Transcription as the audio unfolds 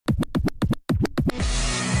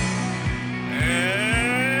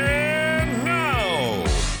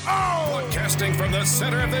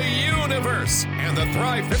Universe and the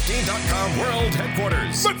Thrive15.com World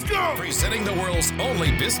Headquarters. Let's go! Presenting the world's only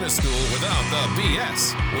business school without the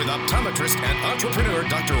BS with optometrist and entrepreneur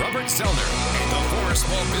Dr. Robert Selner and the former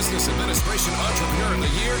Small Business Administration Entrepreneur of the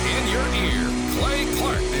Year in your ear, Clay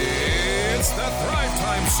Clark. It's the Thrive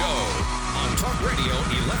Time Show on Talk Radio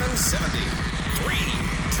 1170. 3,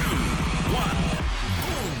 2, 1.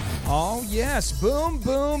 Oh, yes. Boom,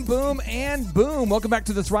 boom, boom, and boom. Welcome back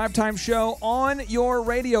to the Thrive Time Show on your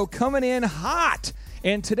radio, coming in hot.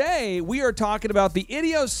 And today we are talking about the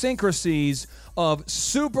idiosyncrasies of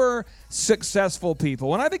super successful people.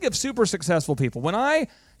 When I think of super successful people, when I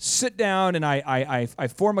sit down and I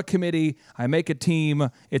form a committee, I make a team.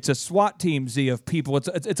 It's a SWAT team, Z, of people.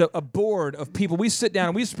 It's a board of people. We sit down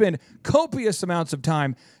and we spend copious amounts of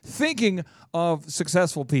time thinking of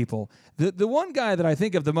successful people. The one guy that I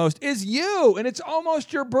think of the most is you, and it's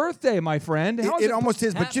almost your birthday, my friend. It almost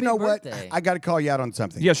is, but you know birthday. what? I got to call you out on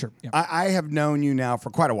something. Yeah, sure. Yeah. I have known you now for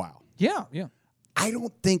quite a while. Yeah. I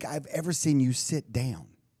don't think I've ever seen you sit down.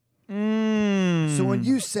 So when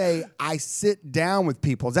you say I sit down with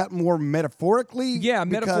people, is that more metaphorically? Yeah,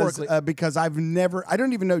 metaphorically. Because I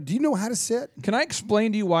don't even know. Do you know how to sit? Can I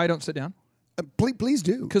explain to you why I don't sit down? Please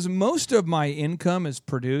do. Because most of my income is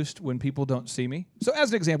produced when people don't see me. So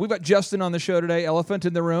as an example, we've got Justin on the show today, elephant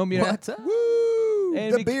in the room. You know? What's up? Woo!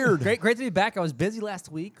 And The beard. Great to be back. I was busy last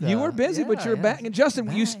week. You were busy, but you're back. And Justin,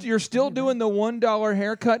 you're still doing the $1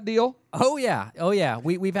 haircut deal? Oh yeah.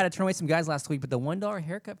 We've had to turn away some guys last week, but the $1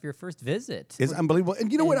 haircut for your first visit It's unbelievable. And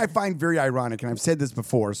you know what I find very ironic, and I've said this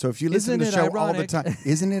before, so if you listen to the show all the time,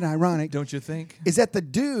 isn't it ironic? Don't you think? Is that the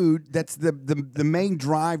dude that's the main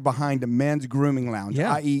drive behind a men's grooming lounge,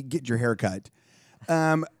 i.e. get your hair cut.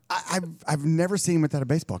 I've never seen him without a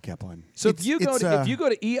baseball cap on. So if you go to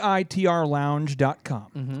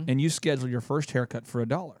eitrlounge.com and you schedule your first haircut for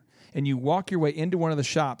 $1 and you walk your way into one of the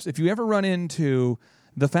shops, if you ever run into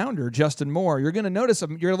the founder, Justin Moore, you're going to notice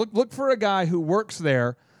him. You're going to look for a guy who works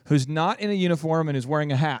there who's not in a uniform and is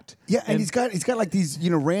wearing a hat. Yeah, and he's got like these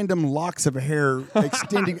random locks of hair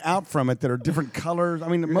extending out from it that are different colors. I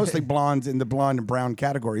mean, mostly blondes in the blonde and brown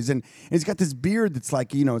categories, and he's got this beard that's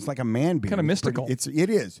like it's like a man beard. Kind of mystical. It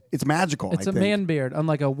is. It's magical. It's a man beard,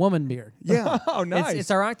 unlike a woman beard. Yeah. Oh, nice. It's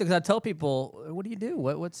ironic because I tell people, "What do you do?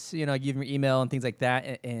 What's give them your email and things like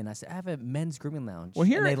that." And I said, "I have a men's grooming lounge." Well,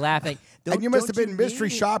 here and they laugh. Like, And you must have been mystery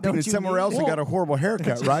shopping and somewhere else and got a horrible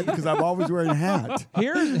haircut, right? Because I'm always wearing a hat.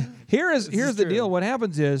 Here's the deal. What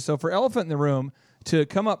happens is, so for Elephant in the Room to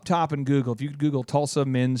come up top and Google, if you Google Tulsa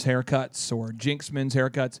men's haircuts or Jinx men's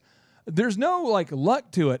haircuts, there's no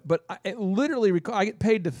luck to it. But I get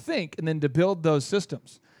paid to think and then to build those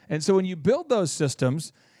systems. And so when you build those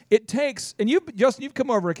systems, it takes, and you've come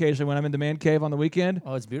over occasionally when I'm in the man cave on the weekend.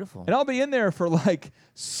 Oh, it's beautiful. And I'll be in there for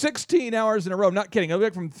 16 hours in a row. I'm not kidding. I'll be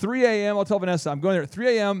back from 3 a.m. I'll tell Vanessa I'm going there at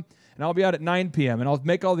 3 a.m. and I'll be out at 9 p.m. and I'll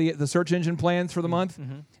make all the search engine plans for the month.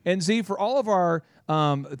 And Z, for all of our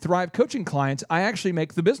Thrive coaching clients, I actually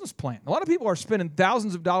make the business plan. A lot of people are spending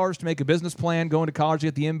thousands of dollars to make a business plan, going to college to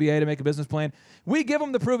get the MBA to make a business plan. We give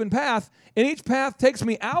them the proven path, and each path takes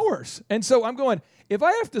me hours. And so I'm going, if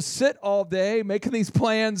I have to sit all day making these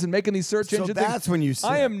plans and making these search engine things, that's when you sit.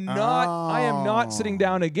 I am not sitting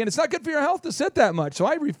down again. It's not good for your health to sit that much. So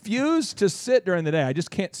I refuse to sit during the day. I just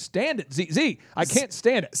can't stand it. Z, I can't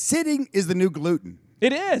stand it. Sitting is the new gluten.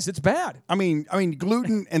 It is. It's bad. I mean,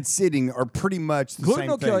 gluten and sitting are pretty much the Gluten same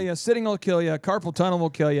will thing. kill you. Sitting will kill you. Carpal tunnel will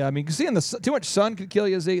kill you. I mean, seeing too much sun could kill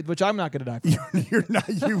you, Z, which I'm not going to die from. You're not.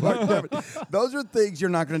 You won't never. Those are things you're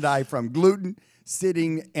not going to die from: gluten,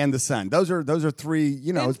 sitting, and the sun. Those are three.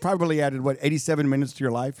 It's probably added 87 minutes to your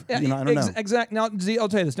life. I don't know. Exactly. Now, Z, I'll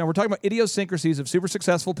tell you this. Now we're talking about idiosyncrasies of super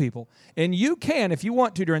successful people, and you can, if you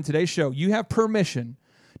want to, during today's show, you have permission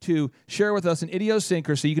to share with us an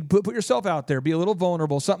idiosyncrasy. You can put yourself out there, be a little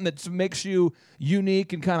vulnerable, something that makes you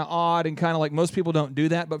unique and kind of odd and kind of like most people don't do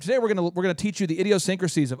that. But today we're gonna teach you the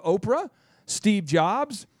idiosyncrasies of Oprah, Steve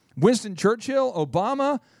Jobs, Winston Churchill,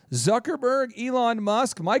 Obama, Zuckerberg, Elon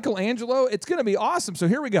Musk, Michelangelo. It's going to be awesome. So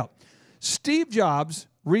here we go. Steve Jobs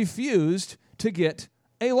refused to get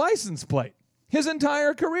a license plate his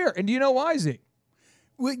entire career. And do you know why, Z?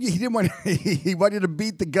 Well, he didn't want. He wanted to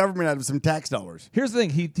beat the government out of some tax dollars. Here's the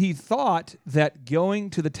thing. He thought that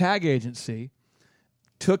going to the tag agency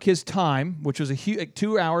took his time, which was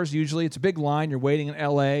 2 hours usually. It's a big line. You're waiting in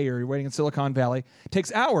L.A. or you're waiting in Silicon Valley. It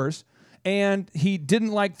takes hours. And he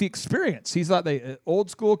didn't like the experience. He thought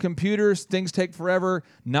old school computers, things take forever,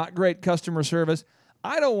 not great customer service.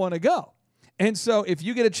 I don't want to go. And so if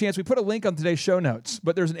you get a chance, we put a link on today's show notes,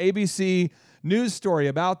 but there's an ABC news story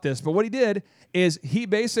about this. But what he did is he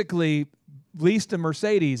basically leased a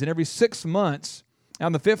Mercedes, and every 6 months,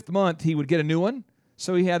 On the 5th month, he would get a new one.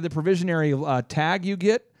 So he had the provisionary tag you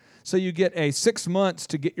get. So you get a 6 months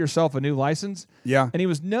to get yourself a new license. Yeah. And he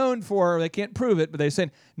was known for, they can't prove it, but they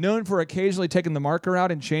said, known for occasionally taking the marker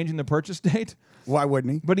out and changing the purchase date. Why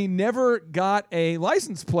wouldn't he? But he never got a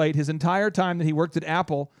license plate his entire time that he worked at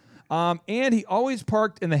Apple. And he always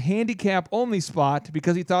parked in the handicap-only spot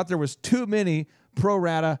because he thought there was too many pro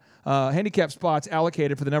rata handicap spots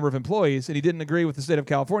allocated for the number of employees, and he didn't agree with the state of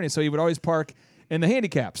California, so he would always park in the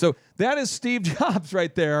handicap. So that is Steve Jobs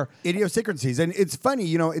right there. Idiosyncrasies. And it's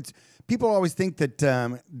funny, it's people always think that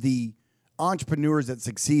the entrepreneurs that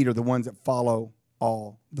succeed are the ones that follow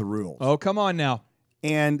all the rules. Oh, come on now.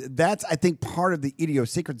 And that's, I think, part of the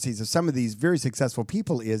idiosyncrasies of some of these very successful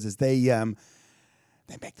people is they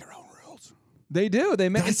make their own rules. They do. They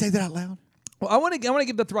make. Did I say that out loud? Well, I want to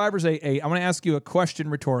give the Thrivers I want to ask you a question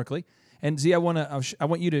rhetorically, and Z, I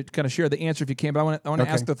want you to kind of share the answer if you can. But I want to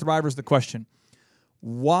ask the Thrivers the question: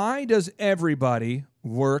 why does everybody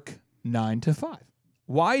work 9 to 5?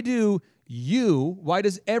 Why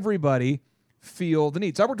does everybody feel the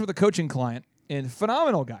need? So I worked with a coaching client, and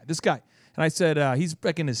phenomenal guy, this guy, and I said he's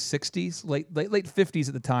back in his 60s, late 50s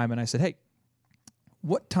at the time, and I said, hey,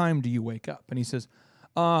 what time do you wake up? And he says,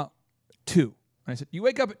 2. I said, you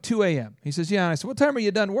wake up at 2 a.m.? He says, yeah. And I said, what time are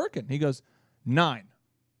you done working? He goes, 9.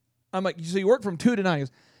 I'm like, so you work from 2 to 9? He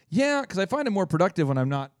goes, yeah, because I find it more productive when I'm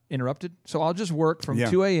not interrupted. So I'll just work from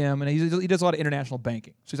 2 a.m. And he does a lot of international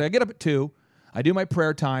banking. So he's like, I get up at 2. I do my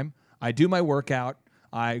prayer time. I do my workout.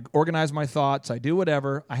 I organize my thoughts. I do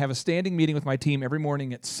whatever. I have a standing meeting with my team every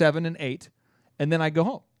morning at 7 and 8. And then I go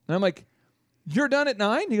home. And I'm like, you're done at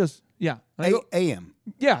 9? He goes, yeah. 8 a.m.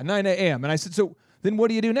 Yeah, 9 a.m. And I said, so then what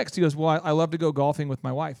do you do next? He goes, well, I love to go golfing with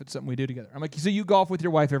my wife. It's something we do together. I'm like, so you golf with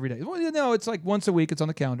your wife every day? Well, no, it's like once a week. It's on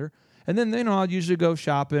the calendar. And then, I'll usually go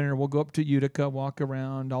shopping, or we'll go up to Utica, walk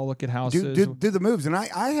around. I'll look at houses. Do the moves. And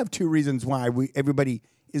I have 2 reasons why everybody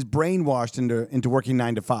is brainwashed into working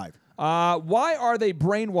 9 to 5. Why are they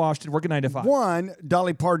brainwashed and working 9 to 5? One,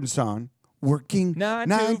 Dolly Parton song. Working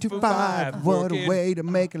 9 to 5. What a way to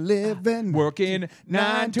make a living. Working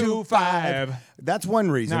 9 to 5. That's one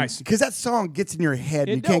reason. Nice. Because that song gets in your head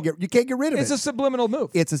and you can't get rid of it. It's a subliminal move.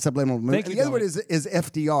 It's a subliminal move. Thank you, the other Dolly. one is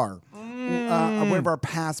FDR. One of our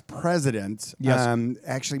past presidents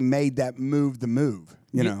actually made that move the move.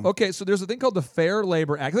 Okay, so there's a thing called the Fair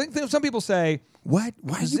Labor Act. I think some people say, what?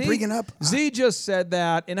 Why are you bringing up? Z just said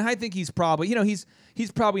that, and I think he's probably,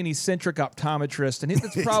 he's probably an eccentric optometrist, and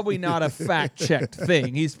it's probably not a fact-checked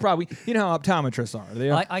thing. He's probably, how optometrists are. They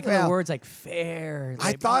are. I like the words like fair.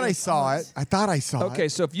 I thought I saw it. Okay,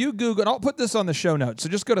 so if you Google, and I'll put this on the show notes, so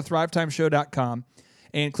just go to thrivetimeshow.com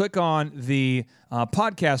and click on the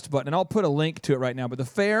podcast button, and I'll put a link to it right now. But the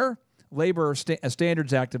Fair Labor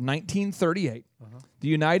Standards Act of 1938, the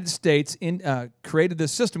United States created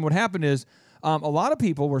this system. What happened is a lot of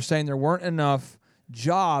people were saying there weren't enough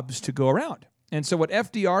jobs to go around. And so what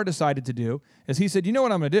FDR decided to do is he said, you know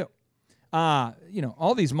what I'm going to do?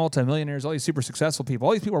 All these multimillionaires, all these super successful people,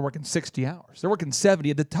 all these people are working 60 hours. They're working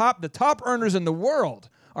 70. The top earners in the world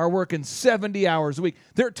are working 70 hours a week.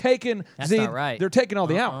 They're taking not right. They're taking all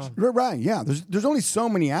the hours. Right, yeah. There's only so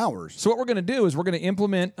many hours. So what we're going to do is we're going to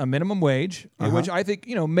implement a minimum wage, which I think,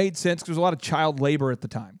 made sense because there was a lot of child labor at the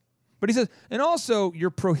time. But he says, and also you're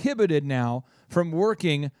prohibited now from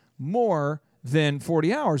working more than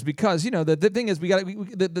 40 hours because, the thing is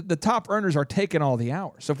the top earners are taking all the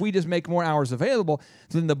hours. So if we just make more hours available,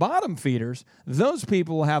 then the bottom feeders, those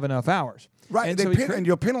people will have enough hours. Right, and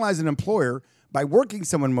you'll penalize an employer by working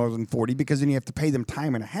someone more than 40 because then you have to pay them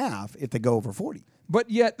time and a half if they go over 40. But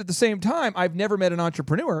yet, at the same time, I've never met an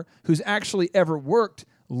entrepreneur who's actually ever worked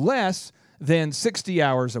less than 60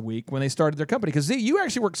 hours a week when they started their company. Because, Z, you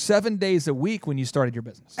actually worked 7 days a week when you started your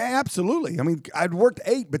business. Absolutely. I mean, I'd worked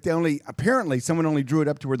 8, but someone only drew it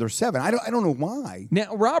up to where they're 7. I don't know why.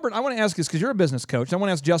 Now, Robert, I want to ask this because you're a business coach. I want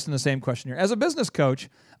to ask Justin the same question here. As a business coach,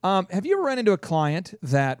 have you ever run into a client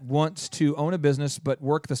that wants to own a business but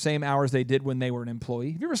work the same hours they did when they were an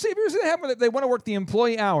employee? Have you ever seen that happen? That they want to work the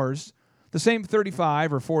employee hours, the same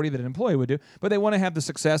 35 or 40 that an employee would do, but they want to have the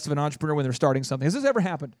success of an entrepreneur when they're starting something. Has this ever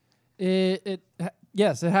happened?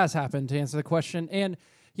 Yes, it has happened, to answer the question. And,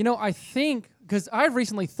 I think, because I've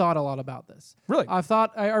recently thought a lot about this. Really?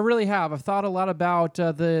 I really have. I've thought a lot about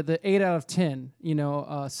the 8 out of 10,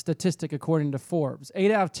 statistic according to Forbes. 8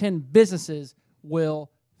 out of 10 businesses will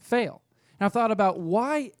fail. And I've thought about,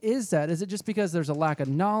 why is that? Is it just because there's a lack of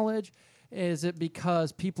knowledge? Is it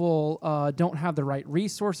because people don't have the right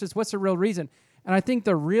resources? What's the real reason? And I think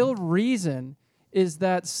the real reason is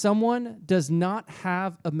that someone does not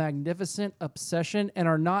have a magnificent obsession and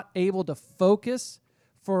are not able to focus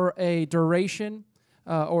for a duration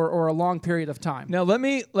or a long period of time. Now let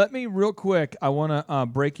me real quick. I want to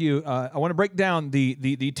break you. I want to break down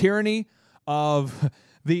the tyranny of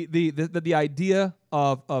the idea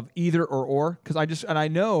of either or, because I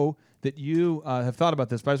know that you have thought about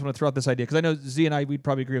this, but I just want to throw out this idea because I know Z and I we'd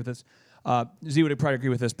probably agree with this. Z would probably agree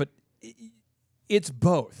with this, but it's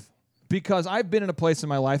both. Because I've been in a place in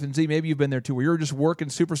my life, and Z, maybe you've been there too, where you're just working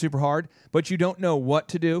super, super hard, but you don't know what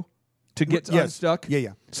to do to get unstuck. Yeah.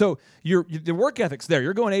 So the work ethic's there.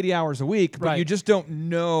 You're going 80 hours a week, but you just don't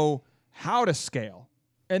know how to scale.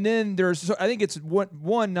 And then I think it's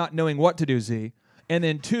one, not knowing what to do, Z, and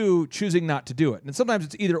then two, choosing not to do it. And sometimes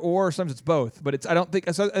it's either or, sometimes it's both. But I know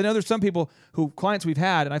there's some clients we've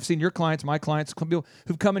had, and I've seen your clients, my clients, people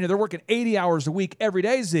who've come in here, they're working 80 hours a week every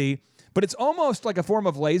day, Z, but it's almost like a form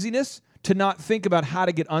of laziness to not think about how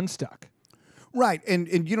to get unstuck. Right, and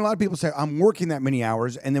a lot of people say I'm working that many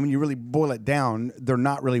hours, and then when you really boil it down, they're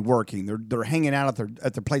not really working. They're hanging out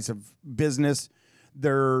at their place of business.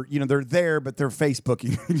 They're there, but they're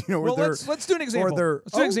Facebooking. Well, let's do an example.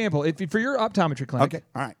 Let's do an example. For your optometry clinic, okay,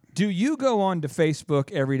 all right. Do you go on to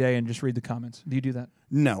Facebook every day and just read the comments? Do you do that?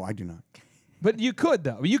 No, I do not. But you could,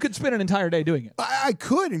 though. You could spend an entire day doing it. I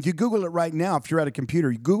could. If you Google it right now, if you're at a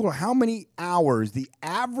computer, you Google how many hours the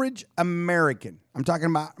average American, I'm talking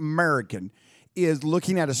about American, is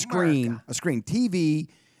looking at a screen, TV,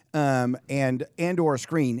 and or a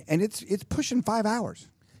screen, and it's pushing 5 hours.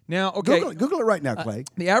 Now, okay. Google it right now, Clay.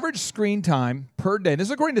 The average screen time per day. This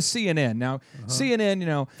is according to CNN. Now,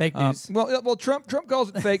 CNN, fake news. Well, Trump calls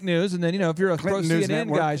it fake news, and then if you're a pro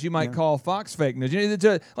CNN guys, you might call Fox fake news. There's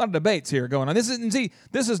a lot of debates here going on. This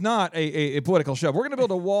is not a political show. We're going to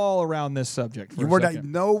build a wall around this subject.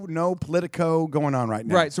 No Politico going on right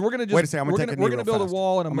now. Right. So we're going to wait a second. We're going to build a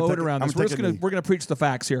wall and a moat around this. We're going to preach the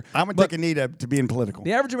facts here. I'm going to take a knee to being political.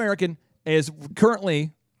 The average American is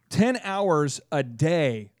currently 10 hours a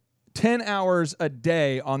day. 10 hours a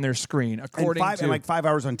day on their screen, according to... And like 5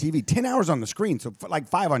 hours on TV. 10 hours on the screen, so like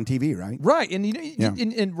 5 on TV, right? Right. And,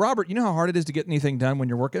 and Robert, you know how hard it is to get anything done when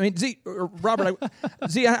you're working? I mean, Robert,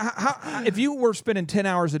 if you were spending 10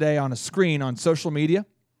 hours a day on a screen on social media,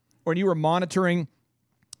 or you were monitoring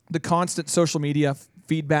the constant social media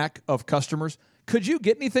feedback of customers, could you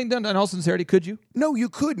get anything done? In all sincerity, could you? No, you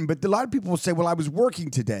couldn't. But a lot of people will say, well, I was working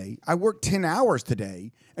today. I worked 10 hours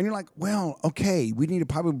today. And you're like, well, okay, we need to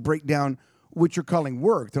probably break down what you're calling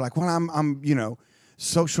work. They're like, well, I'm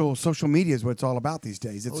social media is what it's all about these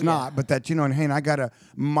days. It's not, but that, and hey, and I got to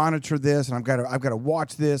monitor this, and I've got to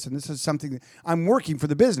watch this, and this is something that I'm working for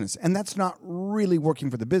the business. And that's not really working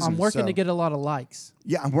for the business. I'm working to get a lot of likes.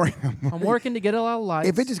 Yeah, I'm working. I'm working to get a lot of likes.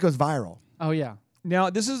 If it just goes viral. Oh, yeah. Now,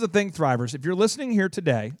 this is the thing, Thrivers. If you're listening here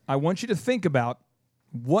today, I want you to think about,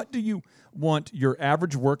 what do you want your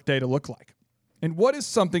average work day to look like? And what is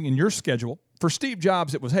something in your schedule? For Steve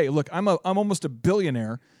Jobs, it was, hey, look, I'm almost a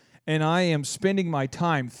billionaire, and I am spending my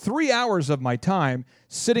time, 3 hours of my time,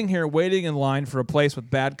 sitting here waiting in line for a place with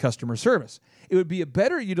bad customer service. It would be a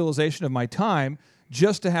better utilization of my time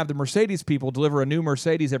just to have the Mercedes people deliver a new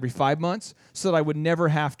Mercedes every 5 months so that I would never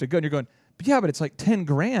have to go. And you're going, but it's like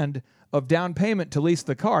 $10,000 of down payment to lease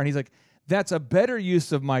the car. And he's like, that's a better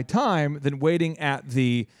use of my time than waiting at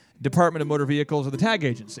the Department of Motor Vehicles or the tag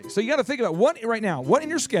agency. So you got to think about what in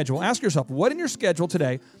your schedule, ask yourself, what in your schedule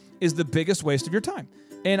today is the biggest waste of your time?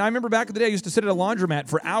 And I remember back in the day, I used to sit at a laundromat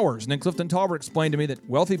for hours. And then Clifton Tolbert explained to me that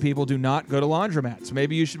wealthy people do not go to laundromats.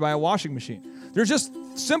 Maybe you should buy a washing machine. There's just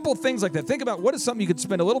simple things like that. Think about what is something you could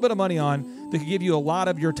spend a little bit of money on that could give you a lot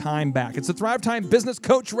of your time back. It's the Thrive Time Business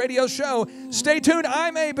Coach Radio Show. Stay tuned.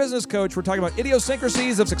 I'm a business coach. We're talking about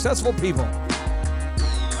idiosyncrasies of successful people.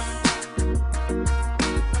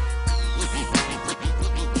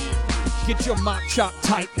 Get your mop chop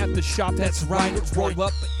tight at the shop, that's right. Roll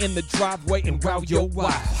up in the driveway and wow your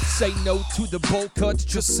wife. Say no to the bowl cuts,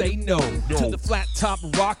 just say no to the flat top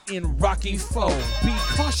rock in Rocky Foe. Be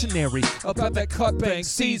cautionary about that cut bank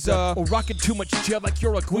Caesar, or rocking too much gel like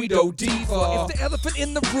you're a Guido diva. If the elephant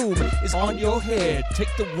in the room is on your head, take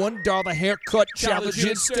the $1 haircut challenge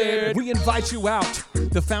instead. We invite you out,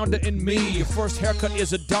 the founder and me. Your first haircut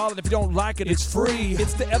is $1. If you don't like it, it's free.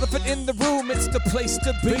 It's the elephant in the room, it's the place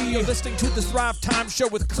to be. You're listening to the Thrive Time Show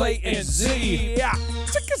with Clay and Z. Yeah.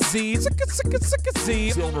 Z, Z,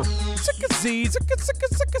 Z. Silver. Z, Z,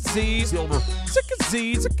 Z. Silver. Z,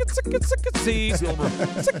 Z, Z. Silver.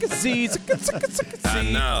 Z, Z.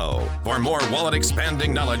 And now, for more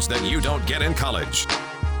wallet-expanding knowledge that you don't get in college.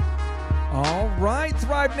 All right,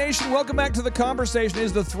 Thrive Nation, welcome back to the conversation. It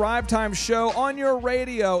is the Thrive Time Show on your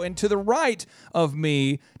radio. And to the right of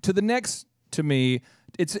me, to the next to me,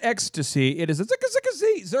 It's ecstasy. It is a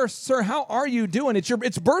zicka-zicka-zee. Sir, how are you doing?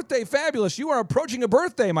 It's birthday fabulous. You are approaching a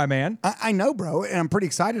birthday, my man. I know, bro, and I'm pretty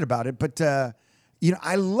excited about it. But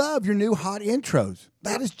I love your new hot intros.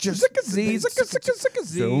 That is just zicka-zee,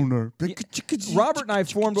 zicka-zee. Robert and I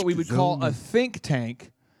formed what we would call a think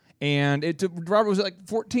tank. And Robert, was like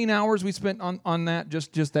 14 hours we spent on that,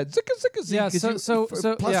 just that zicka-zicka-zee. Yeah, so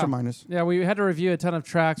plus or minus. Yeah, we had to review a ton of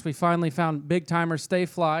tracks. We finally found Big Timer Stay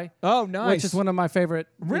Fly. Oh, nice. Which is one of my favorite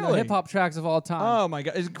hip-hop tracks of all time. Oh, my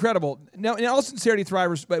God. It's incredible. Now, in all sincerity,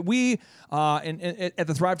 Thrivers, but we, at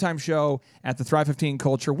the Thrive Time show, at the Thrive 15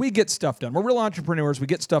 culture, we get stuff done. We're real entrepreneurs. We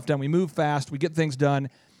get stuff done. We move fast. We get things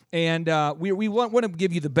done. And we want to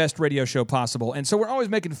give you the best radio show possible. And so we're always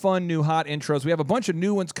making fun, new, hot intros. We have a bunch of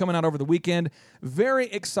new ones coming out over the weekend. Very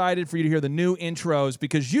excited for you to hear the new intros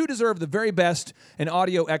because you deserve the very best in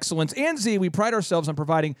audio excellence. And Z, we pride ourselves on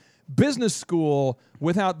providing business school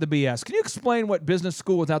without the BS. Can you explain what business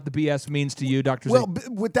school without the BS means to you, Dr. Z? Well,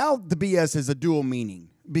 without the BS is a dual meaning.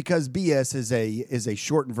 Because BS is a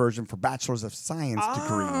shortened version for Bachelor's of Science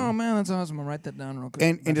degree. Oh man, that's awesome! I'll write that down real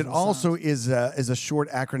quick. And it also is a short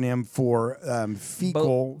acronym for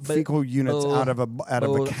fecal units out of a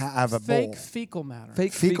bowl. Fake fecal matter.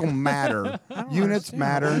 Fake fecal matter. Units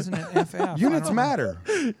matter. Isn't it FF? Units matter.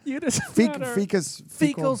 Units matter.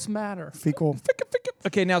 Fecals matter. Fecal.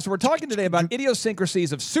 Okay, now, so we're talking today about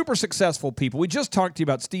idiosyncrasies of super successful people. We just talked to you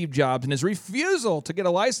about Steve Jobs and his refusal to get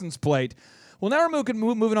a license plate. Well, now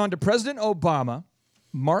we're moving on to President Obama,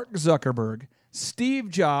 Mark Zuckerberg,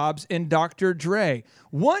 Steve Jobs, and Dr. Dre.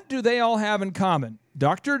 What do they all have in common?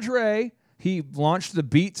 Dr. Dre, he launched the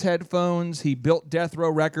Beats headphones. He built Death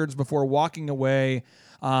Row Records before walking away.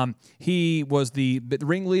 He was the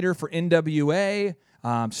ringleader for NWA.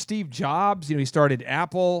 Steve Jobs, he started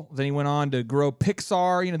Apple. Then he went on to grow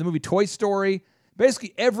Pixar, the movie Toy Story.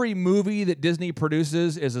 Basically, every movie that Disney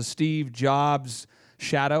produces is a Steve Jobs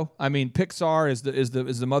shadow. I mean, Pixar is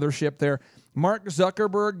the mothership there. Mark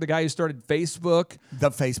Zuckerberg, the guy who started Facebook. The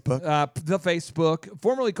Facebook,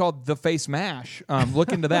 formerly called The Face Mash.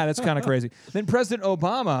 Look into that. It's kind of crazy. Then President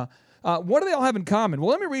Obama. What do they all have in common? Well,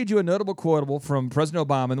 let me read you a notable quotable from President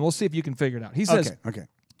Obama, and we'll see if you can figure it out. He says, okay.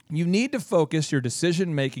 You need to focus your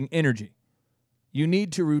decision-making energy. You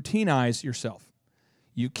need to routinize yourself.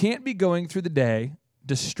 You can't be going through the day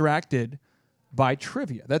distracted by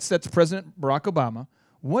trivia. That's President Barack Obama.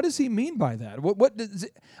 What does he mean by that? What does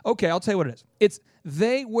it, okay, I'll tell you what it is. It's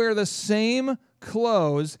they wear the same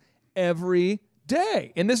clothes every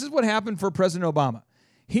day. And this is what happened for President Obama.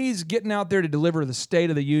 He's getting out there to deliver the State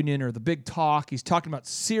of the Union or the big talk. He's talking about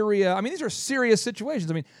Syria. I mean, these are serious situations.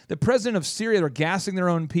 I mean, the president of Syria, they're gassing their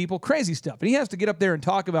own people. Crazy stuff. And he has to get up there and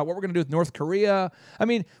talk about what we're going to do with North Korea. I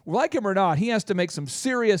mean, like him or not, he has to make some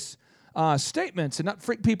serious statements and not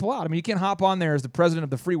freak people out. I mean, you can't hop on there as the president of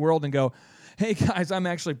the free world and go, hey guys, I'm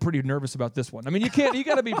actually pretty nervous about this one. I mean, you can't. You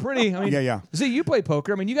got to be pretty. I mean, yeah. See, you play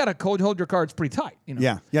poker. I mean, you got to hold your cards pretty tight.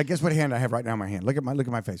 Yeah. Guess what hand I have right now in my hand? Look at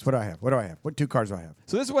my face. What do I have? What two cards do I have?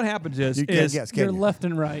 So this is what happens you can't guess. You're left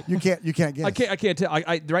and right. You can't guess. I can't tell.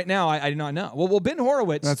 Right now I do not know. Well, Ben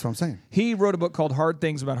Horowitz. That's what I'm saying. He wrote a book called Hard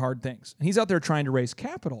Things About Hard Things. And he's out there trying to raise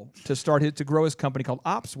capital to grow his company called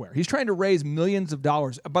Opsware. He's trying to raise millions of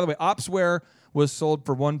dollars. By the way, Opsware was sold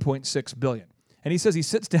for $1.6 billion. And he says he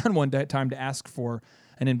sits down one time to ask for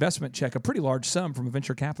an investment check, a pretty large sum from a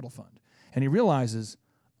venture capital fund. And he realizes,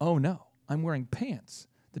 oh no, I'm wearing pants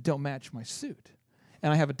that don't match my suit.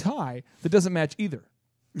 And I have a tie that doesn't match either.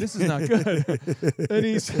 This is not good. And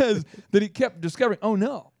he says that he kept discovering, oh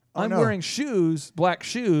no, I'm wearing black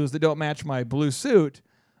shoes that don't match my blue suit.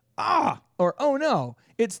 Or oh no,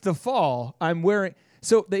 it's the fall. I'm wearing...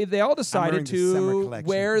 So they all decided to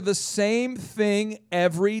wear the same thing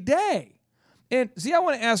every day. And see, I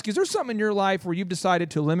want to ask you, is there something in your life where you've decided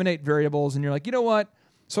to eliminate variables and you're like, you know what?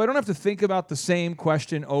 So I don't have to think about the same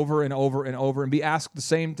question over and over and over and be asked the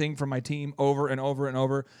same thing from my team over and over and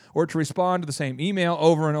over, or to respond to the same email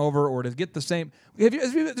over and over, or to get the same.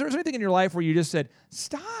 Is there anything in your life where you just said,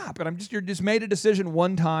 stop, and you're just made a decision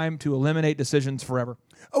one time to eliminate decisions forever?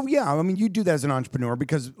 Oh, yeah. I mean, you do that as an entrepreneur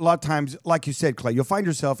because a lot of times, like you said, Clay, you'll find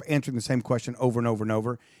yourself answering the same question over and over and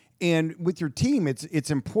over. And with your team,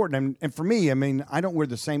 it's important. And for me, I mean, I don't wear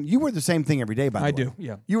the same. You wear the same thing every day, by the way. I do,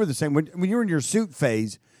 yeah. You wear the same. When you were in your suit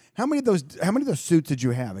phase, how many of those suits did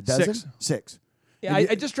you have? A dozen? Six. Yeah,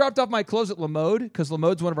 I just dropped off my clothes at LaMode because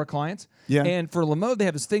LaMode's one of our clients. Yeah. And for LaMode, they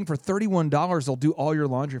have this thing for $31. They'll do all your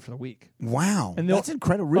laundry for the week. Wow. And that's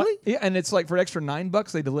incredible. Really? Yeah, and it's like for an extra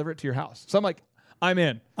 $9, they deliver it to your house. So I'm like, I'm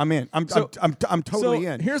in. I'm totally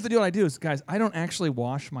in. Here's the deal I do is, guys, I don't actually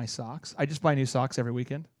wash my socks. I just buy new socks every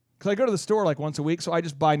weekend. because I go to the store like once a week, so I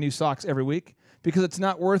just buy new socks every week because it's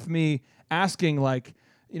not worth me asking like,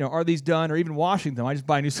 are these done or even washing them? I just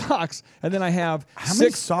buy new socks, and then I have How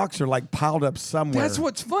many socks are like piled up somewhere? That's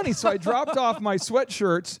what's funny. So I dropped off my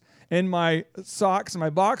sweatshirts and my socks and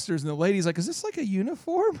my boxers, and the lady's like, "Is this like a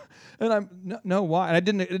uniform?" And I'm no, why? And I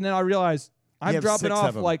didn't. And then I realized I'm dropping 6 off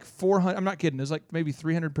of them. like 400. I'm not kidding. There's like maybe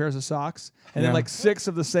 300 pairs of socks, and then like 6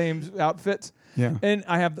 of the same outfits. Yeah. And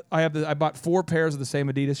I bought 4 pairs of the same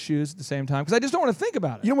Adidas shoes at the same time because I just don't want to think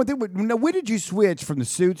about it. You know what? Now, when did you switch from the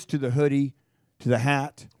suits to the hoodie to the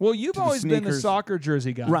hat? Well, you've always been the sneakers? soccer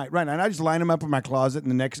jersey guy. Right. And I just line them up in my closet, and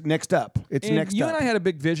the next up. It's And next you up. and I had a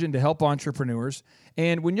big vision to help entrepreneurs.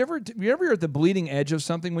 And whenever you're at the bleeding edge of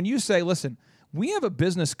something, when you say, listen, we have a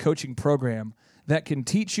business coaching program that can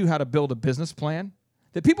teach you how to build a business plan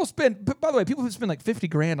that people spend, by the way, people spend like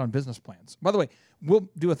 $50,000 on business plans. By the way, we'll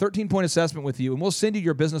do a 13-point assessment with you, and we'll send you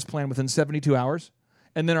your business plan within 72 hours.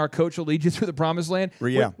 And then our coach will lead you through the promised land.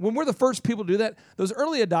 Yeah. When we're the first people to do that, those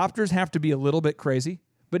early adopters have to be a little bit crazy.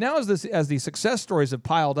 But now as the success stories have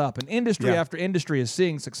piled up and industry after industry is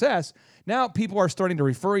seeing success, now people are starting to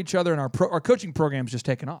refer each other, and our coaching program's just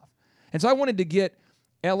taken off. And so I wanted to get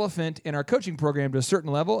Elephant in our coaching program to a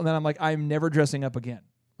certain level, and then I'm like, I'm never dressing up again.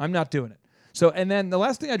 I'm not doing it. So, and then the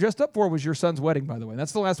last thing I dressed up for was your son's wedding, by the way.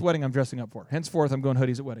 That's the last wedding I'm dressing up for. Henceforth, I'm going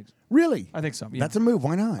hoodies at weddings. Really? I think so. Yeah. That's a move.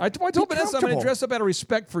 Why not? I told Vanessa I'm going to dress up out of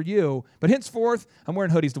respect for you, but henceforth, I'm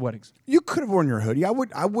wearing hoodies to weddings. You could have worn your hoodie. I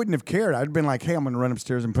wouldn't have cared. I'd been like, hey, I'm going to run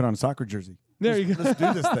upstairs and put on a soccer jersey. There you go. Let's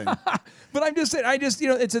do this thing. But I'm just saying,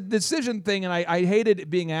 it's a decision thing, and I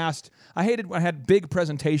hated being asked. I had big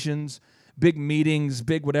presentations, big meetings,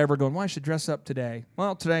 big whatever, going, well, I should dress up today.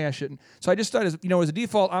 Well, today I shouldn't. So I just started, as a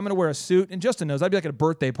default, I'm going to wear a suit. And Justin knows, I'd be like at a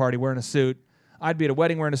birthday party wearing a suit. I'd be at a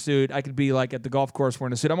wedding wearing a suit. I could be like at the golf course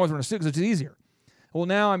wearing a suit. I'm always wearing a suit because it's easier. Well,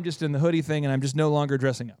 now I'm just in the hoodie thing, and I'm just no longer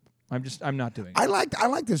dressing up. I'm not doing it. I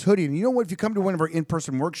like this hoodie. And you know what? If you come to one of our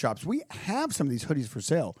in-person workshops, we have some of these hoodies for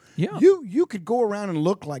sale. Yeah. You could go around and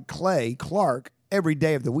look like Clay Clark every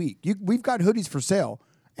day of the week. We've got hoodies for sale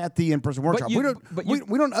at the in-person workshop. We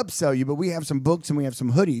don't upsell you, but we have some books and we have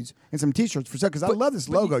some hoodies and some T-shirts for sale because I love this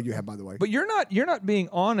logo you have, by the way. But you're not being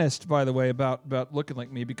honest, by the way, about looking like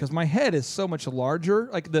me because my head is so much larger.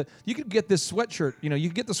 Like you could get this sweatshirt, you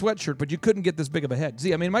could get the sweatshirt, but you couldn't get this big of a head.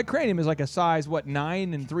 See, I mean, my cranium is like a size 9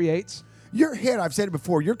 3/8. Your head, I've said it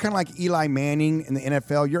before, you're kind of like Eli Manning in the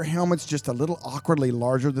NFL. Your helmet's just a little awkwardly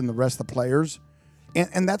larger than the rest of the players.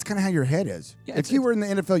 And that's kind of how your head is. Yeah, if you were in the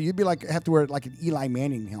NFL, you'd be have to wear like an Eli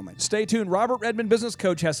Manning helmet. Stay tuned. Robert Redmond, business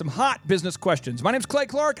coach, has some hot business questions. My name's Clay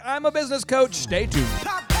Clark. I'm a business coach. Stay tuned.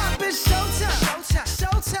 Pop, it's showtime.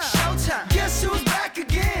 Showtime. Guess who's back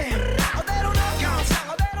again? Oh, they don't know.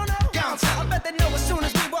 I bet they know as soon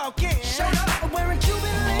as we walk in. Showed up, I'm wearing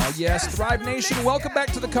Cuban links. Yes, Thrive Nation, welcome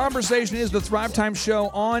back to the conversation. It is the Thrive Time Show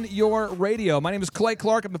on your radio. My name is Clay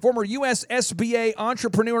Clark. I'm the former U.S. SBA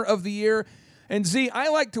Entrepreneur of the Year. And Z, I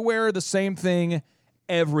like to wear the same thing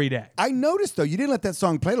every day. I noticed though you didn't let that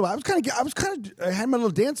song play a little. I had my little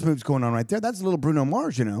dance moves going on right there. That's a little Bruno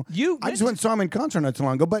Mars, I just went and saw him in concert not too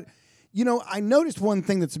long ago. But I noticed one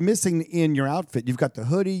thing that's missing in your outfit. You've got the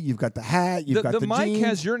hoodie, you've got the hat, you've got the mic jeans.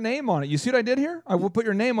 has your name on it. You see what I did here? I will put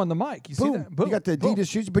your name on the mic. You see that? Boom. You got the Adidas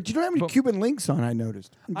shoes, but you don't have any Cuban links on. I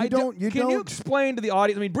noticed. Can you explain to the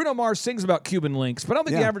audience? I mean, Bruno Mars sings about Cuban links, but I don't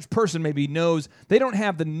think the average person maybe knows. They don't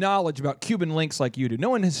have the knowledge about Cuban links like you do. No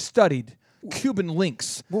one has studied Cuban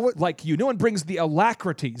links like you. No one brings the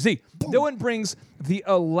alacrity. No one brings the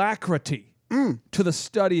alacrity to the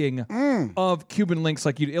studying of Cuban links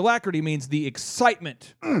like you do. Alacrity means the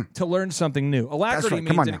excitement to learn something new. Alacrity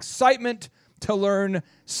means an excitement to learn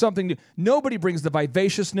something new. Nobody brings the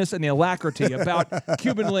vivaciousness and the alacrity about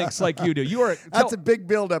Cuban links like you do. That's a big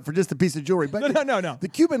build-up for just a piece of jewelry. But no. The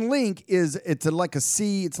Cuban link it's like a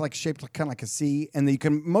C. It's like shaped kind of like a C, and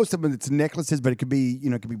most of them it's necklaces, but it could be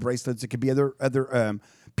it could be bracelets. It could be other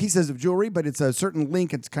pieces of jewelry, but it's a certain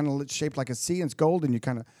link. It's kind of shaped like a C, and it's gold, and you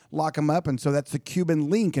kind of lock them up, and so that's the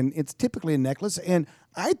Cuban link, and it's typically a necklace. And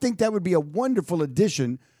I think that would be a wonderful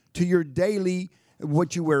addition to your daily.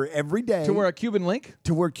 What you wear every day. To wear a Cuban link?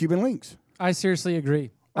 To wear Cuban links. I seriously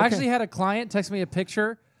agree. I actually had a client text me a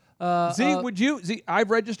picture. I've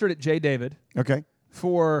registered at J. David. Okay.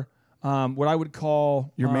 For what I would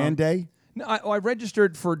call... Your man day? No, I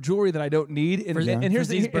registered for jewelry that I don't need. And here's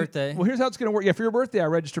Z's birthday. Well, here's how it's going to work. Yeah, for your birthday, I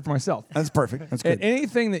registered for myself. That's perfect. That's good. And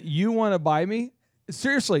anything that you want to buy me,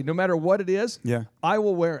 seriously, no matter what it is, I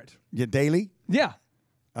will wear it. Yeah, daily? Yeah.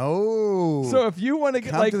 Oh, so if you want to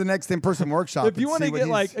get come to the next in-person workshop, if you want to get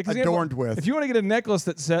adorned with, if you want to get a necklace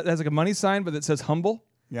that has like a money sign but that says humble,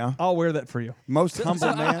 Yeah. I'll wear that for you. Most humble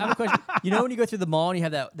I man. have a question. You know when you go through the mall and you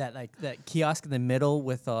have that kiosk in the middle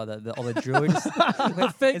with all the jewelry?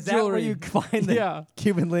 The fake Is that where jewelry. you find the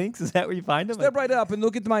Cuban links? Is that where you find them? Step right up and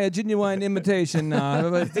look at my genuine imitation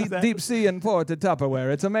deep sea imported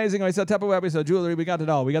Tupperware. It's amazing. We sell Tupperware, we sell jewelry, we got it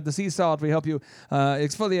all. We got the sea salt, we help you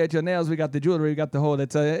exfoliate your nails, we got the jewelry, we got the whole.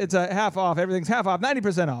 It's a half off. Everything's half off,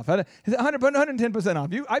 90% off. 110%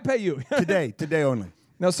 off. I pay you. Today only.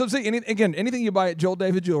 Now, so see, anything you buy at Joel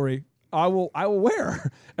David Jewelry, I will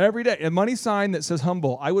wear every day. A money sign that says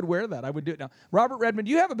humble, I would wear that. I would do it. Now, Robert Redmond,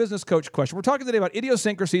 you have a business coach question. We're talking today about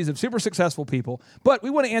idiosyncrasies of super successful people, but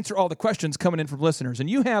we want to answer all the questions coming in from listeners.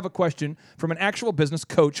 And you have a question from an actual business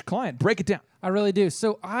coach client. Break it down. I really do.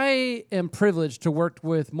 So I am privileged to work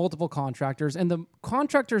with multiple contractors, and the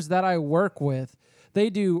contractors that I work with,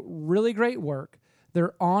 they do really great work.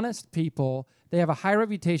 They're honest people. They have a high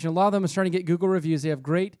reputation. A lot of them are starting to get Google reviews. They have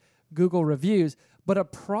great Google reviews. But a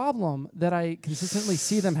problem that I consistently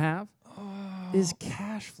see them have is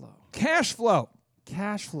cash flow. Cash flow.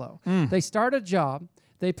 Cash flow. They start a job.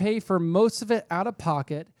 They pay for most of it out of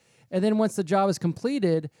pocket. And then once the job is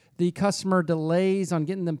completed, the customer delays on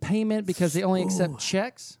getting them payment because they only accept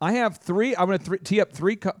checks. I have three. I'm going to tee up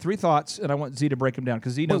three thoughts, and I want Z to break them down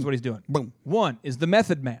because Z knows what he's doing. Boom. One is the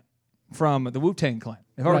Method Man from the Wu-Tang Clan.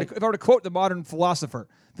 If I were to quote the modern philosopher,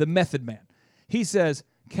 the Method Man, he says,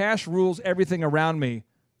 cash rules everything around me.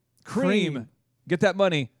 Cream. Get that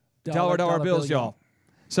money. Dollar bills, y'all.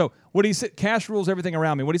 So what he said, cash rules everything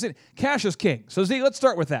around me. What he said, cash is king. So Z, let's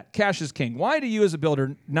start with that. Cash is king. Why do you as a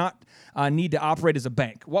builder not need to operate as a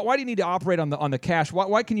bank? Why do you need to operate on the cash?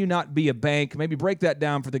 Why can you not be a bank? Maybe break that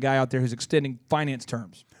down for the guy out there who's extending finance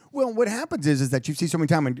terms. Well, what happens is that you see so many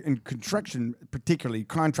times in construction, particularly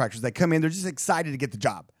contractors, they come in, they're just excited to get the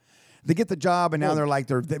job. They get the job, and now they're like,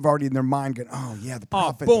 they've already in their mind going, oh, yeah, the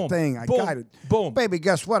profit, the thing, I got it. Boom. Baby,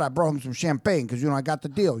 guess what? I brought him some champagne because, I got the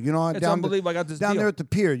deal. It's unbelievable. I got this down deal. there at the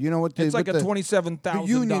pier. You know what? It's like a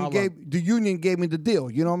 $27,000. The union gave me the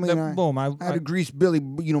deal. You know what I mean? Boom. I had to grease Billy,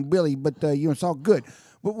 but it's all good.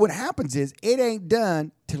 But what happens is it ain't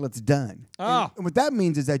done till it's done. And what that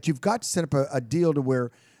means is that you've got to set up a deal to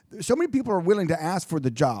where so many people are willing to ask for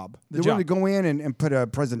the job. They're willing to go in and put a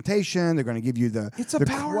presentation. They're going to give you the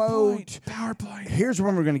PowerPoint. Quote. Here's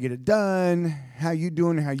when we're going to get it done. How you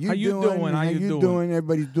doing? How you doing?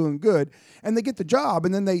 Everybody's doing good. And they get the job,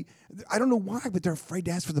 and then I don't know why, but they're afraid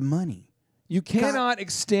to ask for the money. You cannot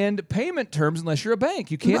extend payment terms unless you're a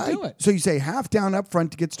bank. You can't do it. So you say half down up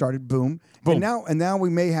front to get started, boom. And now we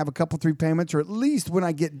may have a couple, 3 payments, or at least when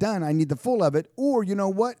I get done, I need the full of it. Or you know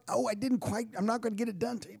what? Oh, I'm not going to get it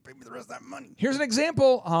done until you pay me the rest of that money. Here's an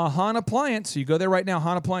example. Han Appliance. So you go there right now.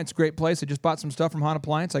 Han Appliance, great place. I just bought some stuff from Han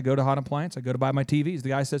Appliance. I go to Han Appliance. I go to buy my TVs. The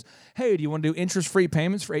guy says, hey, do you want to do interest-free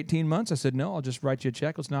payments for 18 months? I said, no, I'll just write you a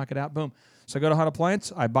check. Let's knock it out. Boom. So I go to Han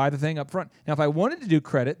Appliance. I buy the thing up front. Now, if I wanted to do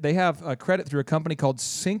credit, they have a credit through a company called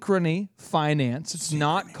Synchrony Finance. It's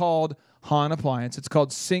not called Han Appliance. It's called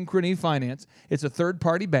Synchrony Finance. It's a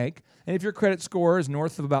third-party bank. And if your credit score is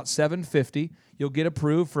north of about 750, you'll get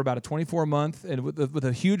approved for about a 24-month and with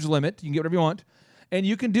a huge limit. You can get whatever you want. And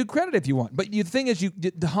you can do credit if you want. But the thing is,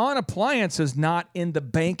 the Han Appliance is not in the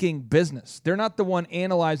banking business. They're not the one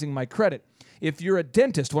analyzing my credit. If you're a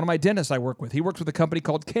dentist, one of my dentists I work with, he works with a company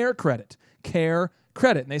called Care Credit.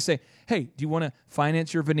 And they say, hey, do you want to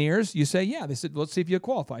finance your veneers? You say, yeah. They said, let's see if you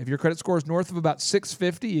qualify. If your credit score is north of about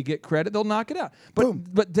 650, you get credit, they'll knock it out.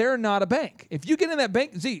 But they're not a bank. If you get in that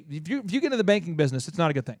bank, if you get into the banking business, it's not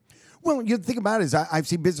a good thing. Well, you think about it is I've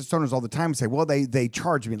seen business owners all the time say, well, they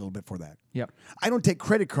charge me a little bit for that. Yep. I don't take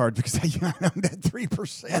credit cards because I'm at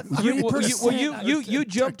 3%. You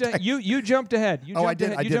jumped ahead. You jumped ahead. I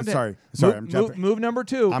did. Sorry, I'm jumping. Move number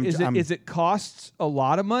 2 is it costs a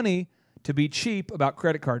lot of money to be cheap about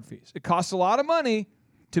credit card fees. It costs a lot of money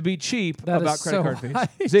to be cheap about credit card fees.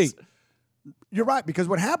 Z. You're right, because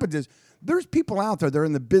what happens is there's people out there that are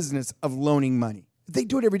in the business of loaning money. They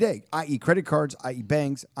do it every day, i.e. credit cards, i.e.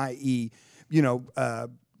 banks, i.e.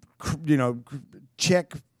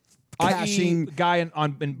 Check cashing. Guy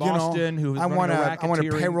in Boston who I want a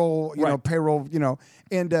payroll, payroll,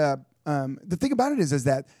 and the thing about it is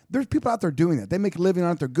that there's people out there doing that. They make a living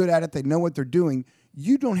on it. They're good at it. They know what they're doing.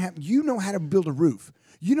 You know how to build a roof.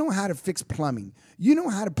 You know how to fix plumbing. You know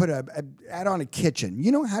how to add on a kitchen.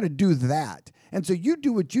 You know how to do that. And so you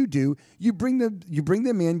do what you do. You bring them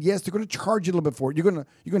in. Yes, they're going to charge you a little bit for it. You're going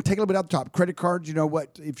to take a little bit out the top. Credit cards, you know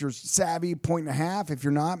what? If you're savvy, 1.5. If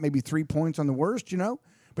you're not, maybe 3 points on the worst.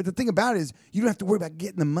 But the thing about it is you don't have to worry about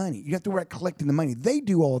getting the money. You have to worry about collecting the money. They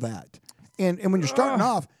do all that. And when you're starting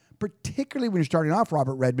off, particularly when you're starting off,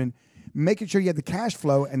 Robert Redmond, making sure you have the cash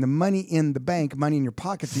flow and the money in the bank, money in your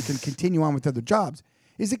pocket so you can continue on with other jobs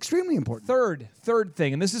is extremely important. Third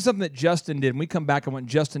thing, and this is something that Justin did, and we come back and want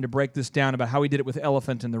Justin to break this down about how he did it with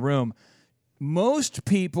Elephant in the Room. Most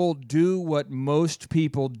people do what most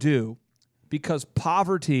people do because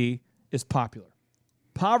poverty is popular.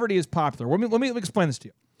 Poverty is popular. Let me explain this to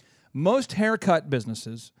you. Most haircut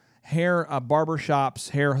businesses, hair barber shops,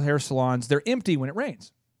 hair salons, they're empty when it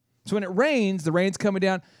rains. So when it rains, the rain's coming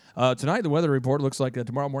down. Tonight, the weather report looks like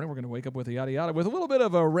tomorrow morning we're going to wake up with a yada yada with a little bit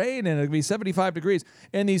of a rain and it'll be 75 degrees.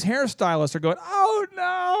 And these hairstylists are going, oh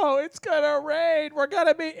no, it's going to rain. We're going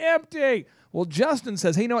to be empty. Well, Justin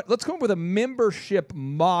says, hey, you know what? Let's come up with a membership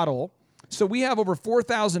model. So we have over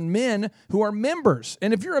 4,000 men who are members.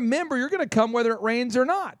 And if you're a member, you're going to come whether it rains or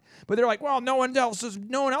not. But they're like, well, no one else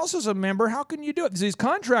is a member. How can you do it? These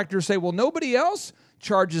contractors say, well, nobody else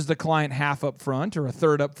charges the client half up front or a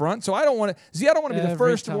third up front. So I don't want to be the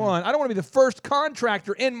first one. I don't want to be the first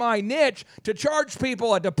contractor in my niche to charge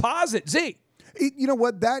people a deposit. You know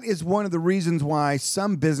what? That is one of the reasons why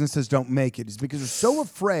some businesses don't make it, is because they're so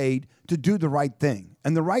afraid to do the right thing.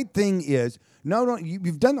 And the right thing is,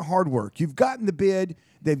 you've done the hard work. You've gotten the bid.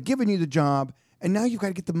 They've given you the job. And now you've got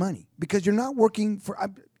to get the money because you're not working for...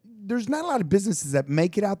 there's not a lot of businesses that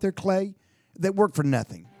make it out there, Clay, that work for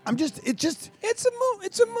nothing.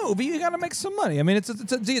 It's a move. You got to make some money. I mean,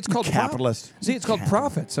 it's called capitalist. It's called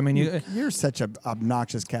profits. I mean, you're such an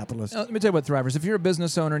obnoxious capitalist. Let me tell you what, Thrivers. If you're a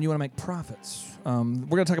business owner and you want to make profits, we're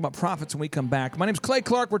going to talk about profits when we come back. My name's Clay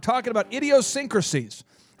Clark. We're talking about idiosyncrasies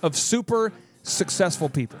of super successful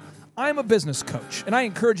people. I'm a business coach, and I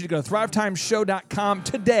encourage you to go to thrivetimeshow.com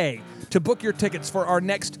today to book your tickets for our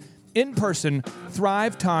next in-person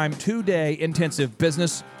Thrive Time 2-day intensive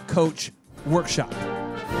business coach workshop.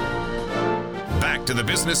 Back to the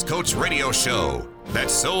Business Coach Radio Show.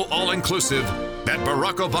 That's so all-inclusive that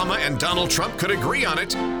Barack Obama and Donald Trump could agree on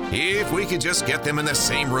it if we could just get them in the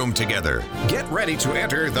same room together. Get ready to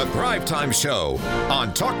enter the Thrive Time Show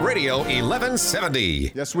on Talk Radio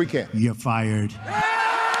 1170. Yes, we can. You're fired.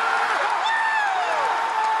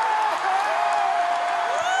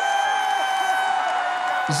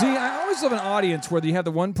 See, I always love an audience where you have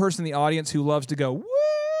the one person in the audience who loves to go, woo!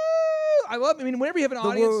 Whenever you have an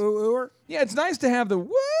audience. Yeah, it's nice to have the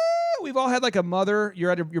woo! We've all had like a mother. You're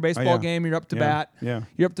at your baseball game, you're up to bat. Yeah.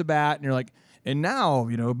 You're up to bat, and you're like, and now,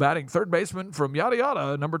 batting third baseman from yada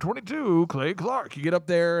yada, number 22, Clay Clark. You get up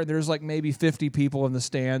there, and there's like maybe 50 people in the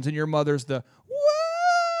stands, and your mother's the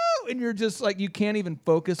woo! And you're just like, you can't even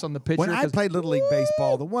focus on the pitcher. When I played Little League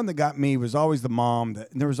Baseball, the one that got me was always the mom.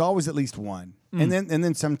 And there was always at least one. And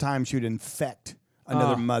then sometimes she would infect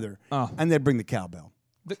another mother, and they'd bring the cowbell.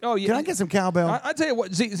 Yeah. Can I get some cowbell? I tell you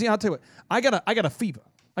what. See, I'll tell you what. I got a fever.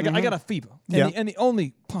 I got a fever. And the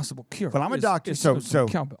only possible cure. Well, I'm a doctor, is so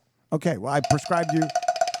cowbell. Okay. Well, I prescribed you.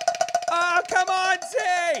 Oh, come on,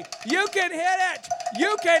 Z! You can hit it.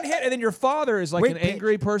 You can hit. And then your father is like an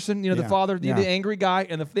angry person. The father, the angry guy,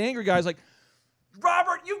 and the angry guy's like,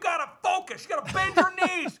 Robert, you gotta focus. You gotta bend your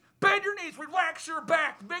knees. Bend your knees, relax your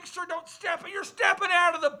back, make sure don't step it. You're stepping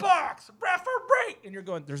out of the box. Referee. And you're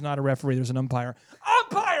going, there's not a referee, there's an umpire.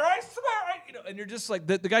 Umpire, I swear. And you're just like,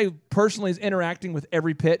 the guy who personally is interacting with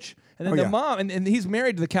every pitch. And then the mom, and he's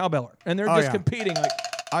married to the cowbeller. And they're just competing like.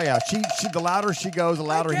 Oh, yeah. She the louder she goes, the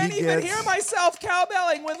louder he gets. I can't even hear myself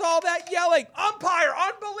cowbelling with all that yelling. Umpire,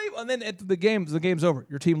 unbelievable. And then at the game's over.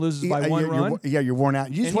 Your team loses by one run. You're worn out.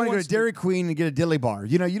 You just want to go to Dairy Queen and get a dilly bar.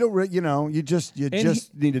 You just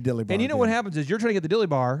need a dilly bar. And you know what happens is you're trying to get the dilly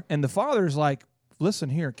bar, and the father's like, listen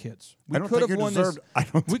here, kids. We could have won this.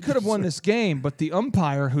 We could have won this game, but the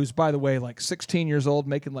umpire, who's by the way like 16 years old,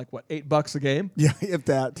 making like what, $8 a game. Yeah, if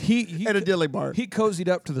that. He at a dilly bar. He cozied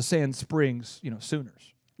up to the Sand Springs,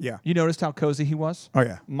 Sooners. Yeah. You noticed how cozy he was? Oh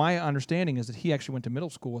yeah. My understanding is that he actually went to middle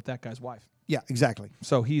school with that guy's wife. Yeah, exactly.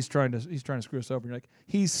 So he's trying to screw us over. You're like,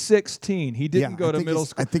 he's 16. He didn't go to middle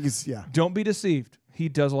school. I think he's Don't be deceived. He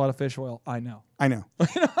does a lot of fish oil. I know. Yeah,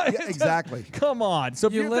 exactly. Come on. So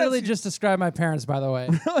you literally just described my parents, by the way.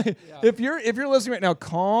 Really? Yeah. If you're listening right now,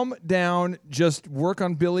 calm down. Just work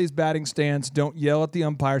on Billy's batting stance. Don't yell at the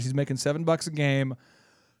umpires. He's making $7 a game.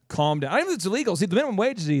 Calm down. I don't know if it's illegal. See, the minimum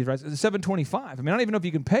wage is right? It's $7.25. I mean, I don't even know if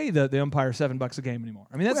you can pay the umpire $7 a game anymore.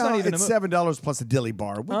 I mean, that's not even. It's $7 plus a dilly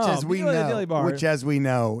bar, which, as we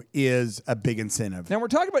know, is a big incentive. Now we're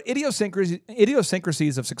talking about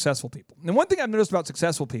idiosyncrasies of successful people. And one thing I've noticed about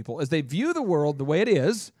successful people is they view the world the way it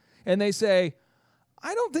is, and they say,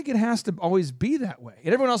 I don't think it has to always be that way.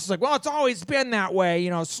 And everyone else is like, well, it's always been that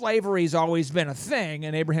way. Slavery's always been a thing.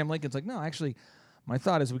 And Abraham Lincoln's like, no, actually, My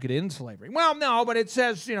thought is we could end slavery. Well, no, but it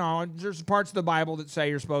says, there's parts of the Bible that say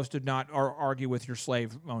you're supposed to not argue with your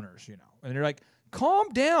slave owners, And they're like, calm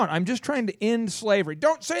down. I'm just trying to end slavery.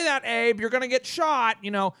 Don't say that, Abe. You're going to get shot.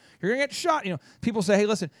 You're going to get shot. People say, hey,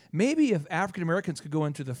 listen, maybe if African Americans could go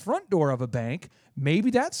into the front door of a bank,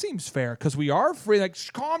 maybe that seems fair because we are free. Like,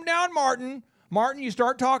 calm down, Martin. Martin, you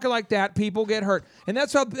start talking like that, people get hurt, and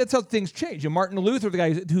that's how things change. Martin Luther, the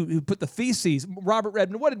guy who put the theses, Robert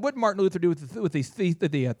Redmond. What did Martin Luther do with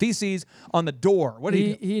the theses on the door? What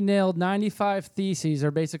did he nailed 95 theses,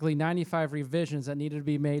 or basically 95 revisions that needed to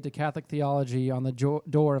be made to Catholic theology on the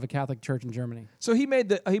door of a Catholic church in Germany. So he made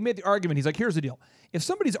the argument. He's like, here's the deal: if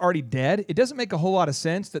somebody's already dead, it doesn't make a whole lot of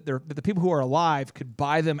sense that the people who are alive could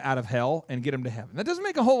buy them out of hell and get them to heaven. That doesn't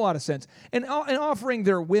make a whole lot of sense. And offering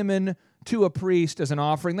their women to a priest as an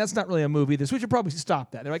offering, that's not really a movie. We should probably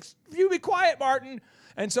stop that. They're like, you be quiet, Martin.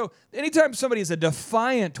 And so anytime somebody is a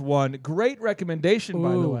defiant one, great recommendation,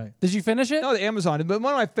 by the way. Did you finish it? No, the Amazon. But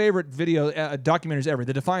one of my favorite video documentaries ever,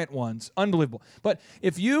 the Defiant ones. Unbelievable. But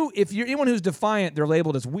if you're anyone who's defiant, they're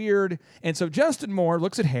labeled as weird. And so Justin Moore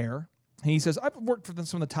looks at hair. He says, I've worked for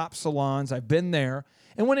some of the top salons. I've been there.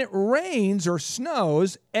 And when it rains or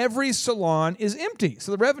snows, every salon is empty.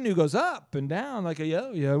 So the revenue goes up and down like,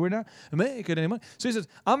 we're not making any money. So he says,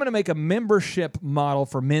 I'm going to make a membership model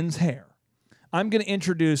for men's hair. I'm going to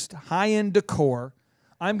introduce high-end decor.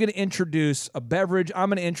 I'm going to introduce a beverage. I'm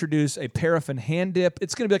going to introduce a paraffin hand dip.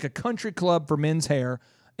 It's going to be like a country club for men's hair.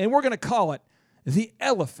 And we're going to call it the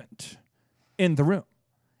elephant in the room.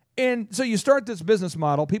 And so you start this business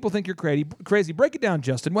model. People think you're crazy. Break it down,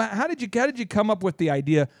 Justin. How did you come up with the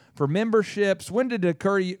idea for memberships? When did it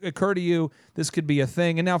occur to you this could be a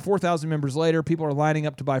thing? And now 4,000 members later, people are lining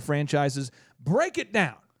up to buy franchises. Break it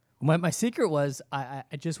down. My secret was I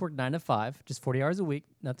just worked 9 to 5, just 40 hours a week,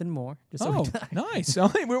 nothing more. Nice.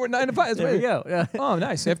 We were 9 to 5. There we go. Oh,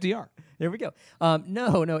 nice. FDR. There we go.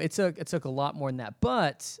 No, it took a lot more than that.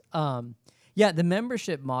 But yeah, the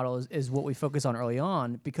membership model is what we focus on early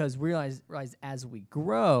on because we realize as we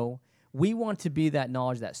grow, we want to be that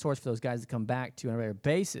knowledge, that source for those guys to come back to on a regular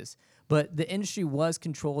basis. But the industry was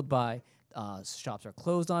controlled by shops are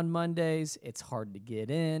closed on Mondays. It's hard to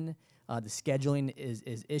get in. The scheduling is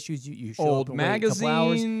issues. You show Old up and wait a couple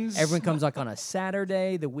magazines. hours. Everyone comes like on a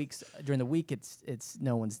Saturday. During the week, it's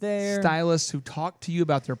no one's there. Stylists who talk to you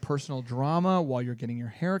about their personal drama while you're getting your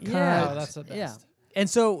hair cut. Yeah, Oh, that's the best. Yeah. And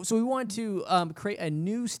so we wanted to create a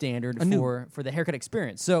new standard for the haircut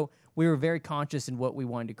experience. So we were very conscious in what we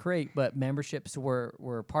wanted to create, but memberships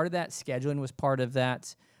were part of that. Scheduling was part of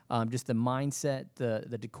that. Just the mindset,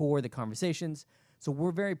 the decor, the conversations. So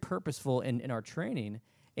we're very purposeful in our training.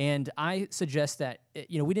 And I suggest that,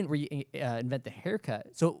 we didn't reinvent the haircut.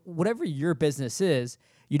 So whatever your business is,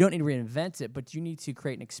 you don't need to reinvent it, but you need to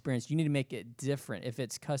create an experience. You need to make it different. If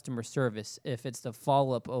it's customer service, if it's the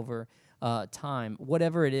follow-up over time,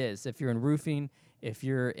 whatever it is, if you're in roofing, if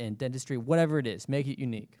you're in dentistry, whatever it is, make it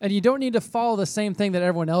unique. And you don't need to follow the same thing that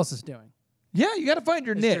everyone else is doing. Yeah, you got to find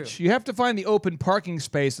your niche. True. You have to find the open parking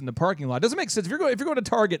space in the parking lot. It doesn't make sense if you're going to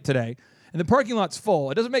Target today and the parking lot's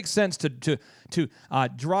full. It doesn't make sense to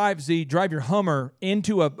drive your Hummer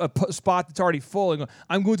into a spot that's already full and go,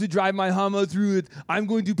 I'm going to drive my Hummer through it. I'm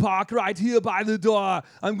going to park right here by the door.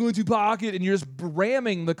 I'm going to park it, and you're just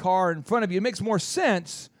ramming the car in front of you. It makes more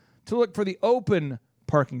sense to look for the open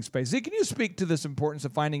parking space. Zeke, can you speak to this importance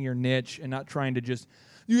of finding your niche and not trying to just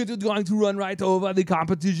you're going to run right over the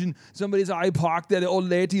competition. Somebody's already parked there. The old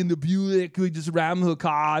lady in the Buick could just ram her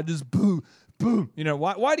car, just boom, boom.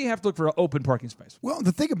 Why do you have to look for an open parking space? Well,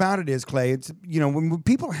 the thing about it is, Clay, it's when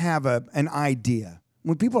people have an idea,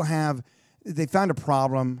 when people they found a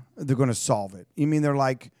problem, they're going to solve it. They're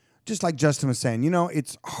like, just like Justin was saying,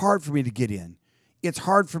 it's hard for me to get in. It's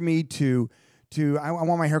hard for me to I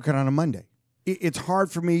want my haircut on a Monday. It's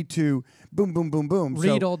hard for me to boom, boom, boom, boom.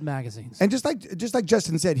 Read old magazines. And just like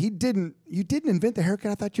Justin said, you didn't invent the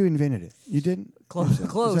haircut. I thought you invented it. You didn't? Close.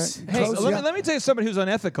 Hey, let me tell you somebody who's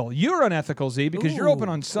unethical. You're unethical, Z, because you're open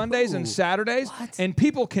on Sundays and Saturdays, and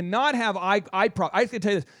people cannot have I can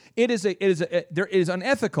tell you this. It is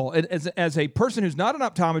unethical as a person who's not an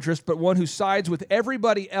optometrist, but one who sides with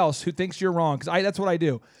everybody else who thinks you're wrong. Because that's what I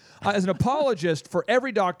do. As an apologist for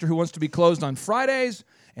every doctor who wants to be closed on Fridays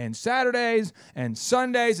and Saturdays and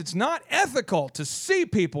Sundays, it's not ethical to see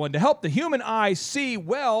people and to help the human eye see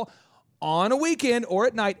well on a weekend or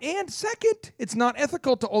at night. And second, it's not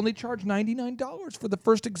ethical to only charge $99 for the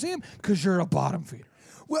first exam because you're a bottom feeder.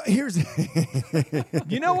 Well, here's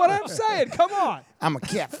You know what I'm saying? Come on. I'm a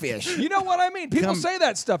catfish. You know what I mean? People say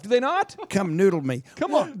that stuff, do they not? Come noodle me.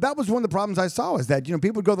 Come Well, on. That was one of the problems I saw is that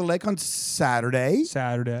people would go to the lake on Saturday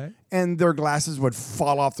and their glasses would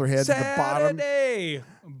fall off their heads at the bottom. Saturday.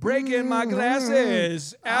 Breaking my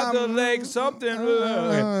glasses at the lake. Something.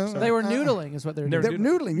 Okay, They were noodling, is what they're doing. They're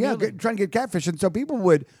noodling, yeah, trying to get catfish. And so people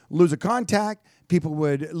would lose a contact. People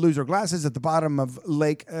would lose their glasses at the bottom of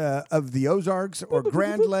Lake of the Ozarks or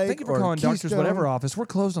Grand Lake. Thank you for or calling Doctor's Keystone. Whatever office. We're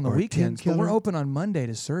closed on the or weekends, but we're Killer. open on Monday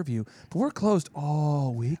to serve you. But we're closed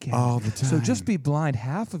all weekend. All the So time. just be blind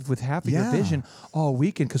with half of your Yeah. vision all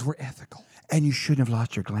weekend because we're ethical. And you shouldn't have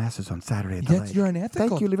lost your glasses on Saturday at the Yes, lake. you're unethical.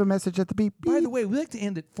 Thank you. Leave a message at the beep. By the beep. way, we like to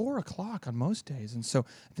end at 4 o'clock on most days. And so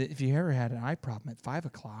if you ever had an eye problem at 5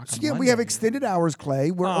 o'clock. So on yeah, we have Monday, extended hours,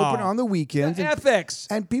 Clay. We're open on the weekends. and- ethics.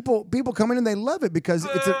 And people come in and they love it because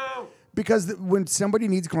when somebody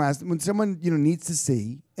needs class, when someone needs to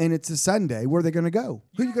see, and it's a Sunday, where are they going to go?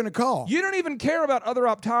 Who are you going to call? You don't even care about other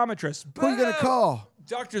optometrists. Who are you going to call?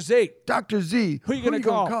 Dr. Z. Dr. Z. Who are you going to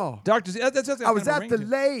call? Dr. Z. That's I was at the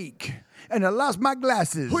lake and I lost my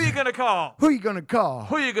glasses. Who are you going to call? Who are you going to call?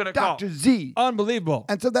 Who are you going to call? Dr. Z. Unbelievable.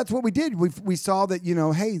 And so that's what we did. We saw that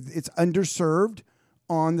hey, it's underserved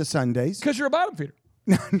on the Sundays. Because you're a bottom feeder.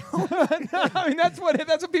 No, I mean that's what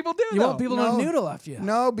people do. You want people to noodle after you.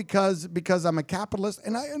 No, because I'm a capitalist,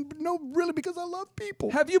 and really because I love people.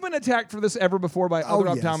 Have you been attacked for this ever before by other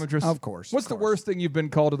yes, optometrists? of course, What's of the course. worst thing you've been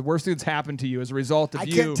called, or the worst thing that's happened to you as a result of I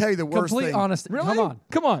you? can't tell you the worst Complete thing. honesty. Really?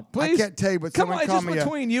 Come on, please. I can't tell you, but come someone on, it's called just me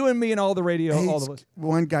between you and me and all the radio, all of us.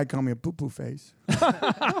 One guy called me a poo-poo face.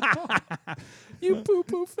 You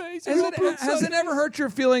poo-poo face. Has it ever hurt your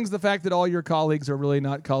feelings the fact that all your colleagues are really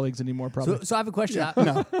not colleagues anymore? Probably. So I have a question.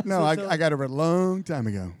 No, I got over it a long time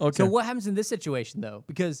ago. Okay. So what happens in this situation though?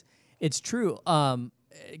 Because it's true.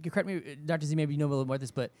 Correct me, Dr. Z. Maybe you know a little more about this,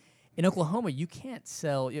 but in Oklahoma, you can't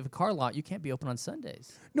sell. You have a car lot. You can't be open on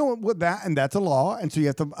Sundays. No, well, that's a law, and so you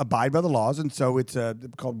have to abide by the laws, and so it's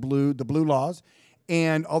called the blue laws,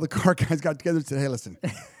 and all the car guys got together and said, "Hey, listen."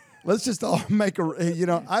 Let's just all make I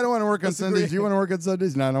don't want to work on Sundays. You want to work on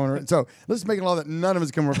Sundays? No, I don't want to. So let's make a law that none of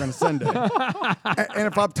us can work on a Sunday. and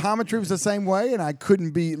if optometry was the same way and I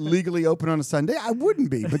couldn't be legally open on a Sunday, I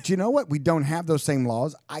wouldn't be. But you know what? We don't have those same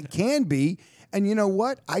laws. I can be. And you know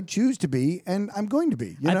what? I choose to be, and I'm going to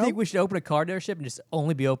be. I think we should open a car dealership and just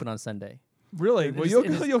only be open on Sunday. Really? Well,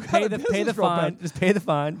 Just- you'll pay got a the business real fine. bad. Just pay the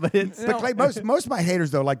fine. But it's But Clay, most of my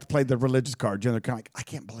haters though like to play the religious card. They're kind of like, I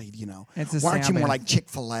can't believe It's a why aren't you more Sabbath. like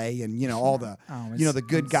Chick-fil-A and all the the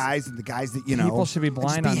good guys and the guys that People should be just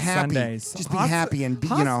blind be on happy. Sundays. Just be happy and be,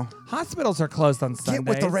 Hospitals are closed on Sundays. get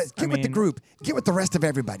with the rest. Get with the mean, group. Get with the rest of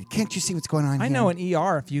everybody. Can't you see what's going on? I here? know an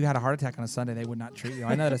ER. If you had a heart attack on a Sunday, they would not treat you.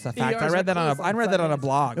 I know that's a fact. I ERs read that are closed on a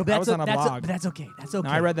blog. No, but I was on a blog. But that's okay. That's okay.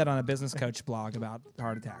 No, I read that on a business coach blog about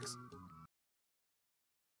heart attacks.